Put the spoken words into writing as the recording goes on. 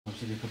Mam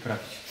Ciebie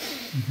poprawić.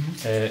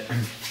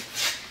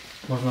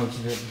 Można u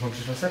Ciebie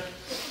włączyć laser?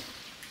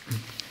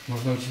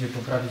 Można u Ciebie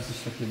poprawić coś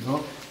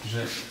takiego,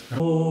 że...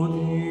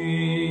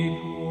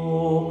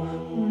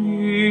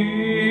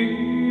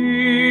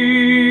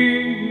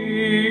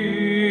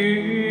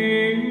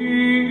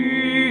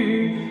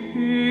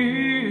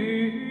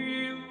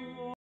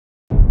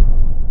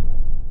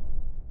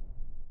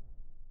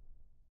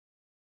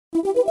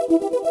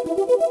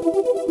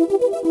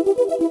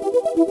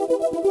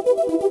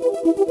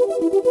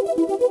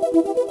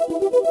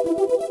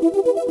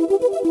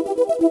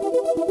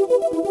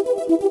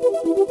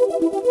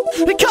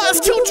 Because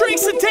 2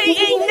 drinks a day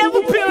ain't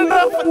never been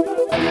enough.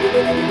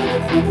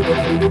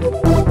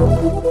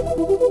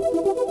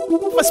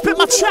 I spent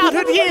my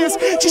childhood years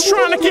just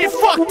trying to get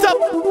fucked up.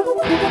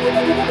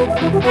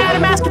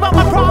 Adam asked about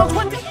my problems.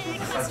 What the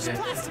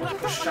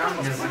Odpuszczam,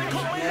 nie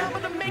zamierzchnie,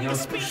 nie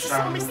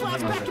odpuszczam, nie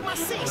może.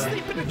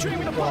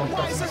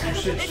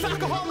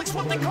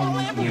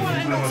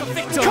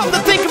 Come to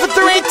think of it,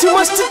 there ain't too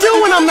much to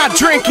do when I'm not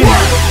drinking.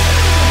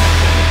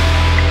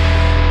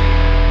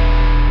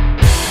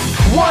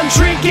 1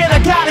 drink and I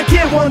gotta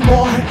get 1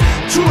 more.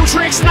 2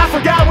 drinks and I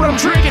forgot what I'm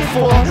drinking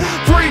for.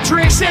 3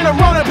 drinks and I'm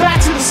running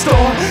back to the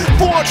store.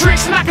 4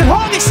 drinks and I can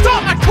hardly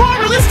start my car.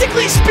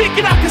 Realistically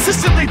speaking, I'm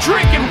consistently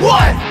drinking.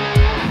 What?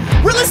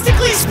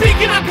 Realistically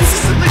speaking, I'm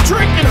consistently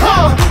drinking.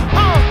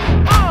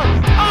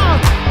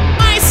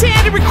 My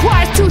insanity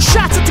requires 2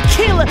 shots of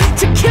tequila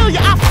to kill you.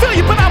 I feel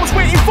you, but I was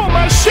waiting for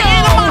my show.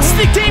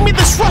 Animosity gave me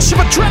this rush of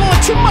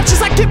adrenaline. Too much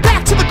as I get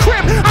back to the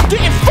crib, I'm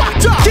getting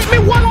fucked up. Give me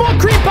 1 more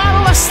green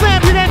bottle, I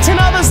slammed it in 10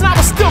 others and I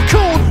was still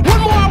cool. 1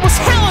 more, I was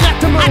howling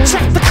at the moon. I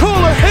checked the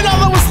cooler and all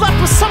that was left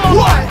was some of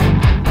what?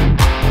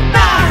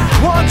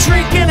 1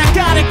 drink and I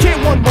gotta get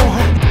 1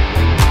 more.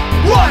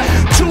 What?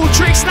 2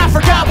 drinks and I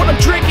forgot what I'm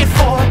drinking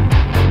for.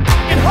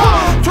 And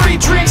 3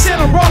 drinks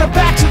and I'm running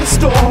back to the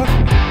store.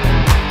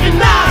 And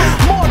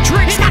 9 more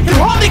drinks and I can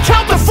hardly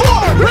count the 4.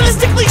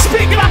 Realistically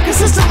speaking, I'm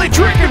consistently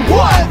drinking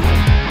what?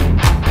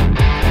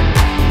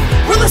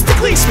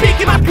 Realistically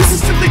speaking, I'm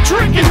consistently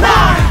drinking 9.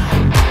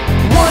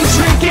 1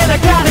 drink and I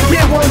gotta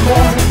get 1 more.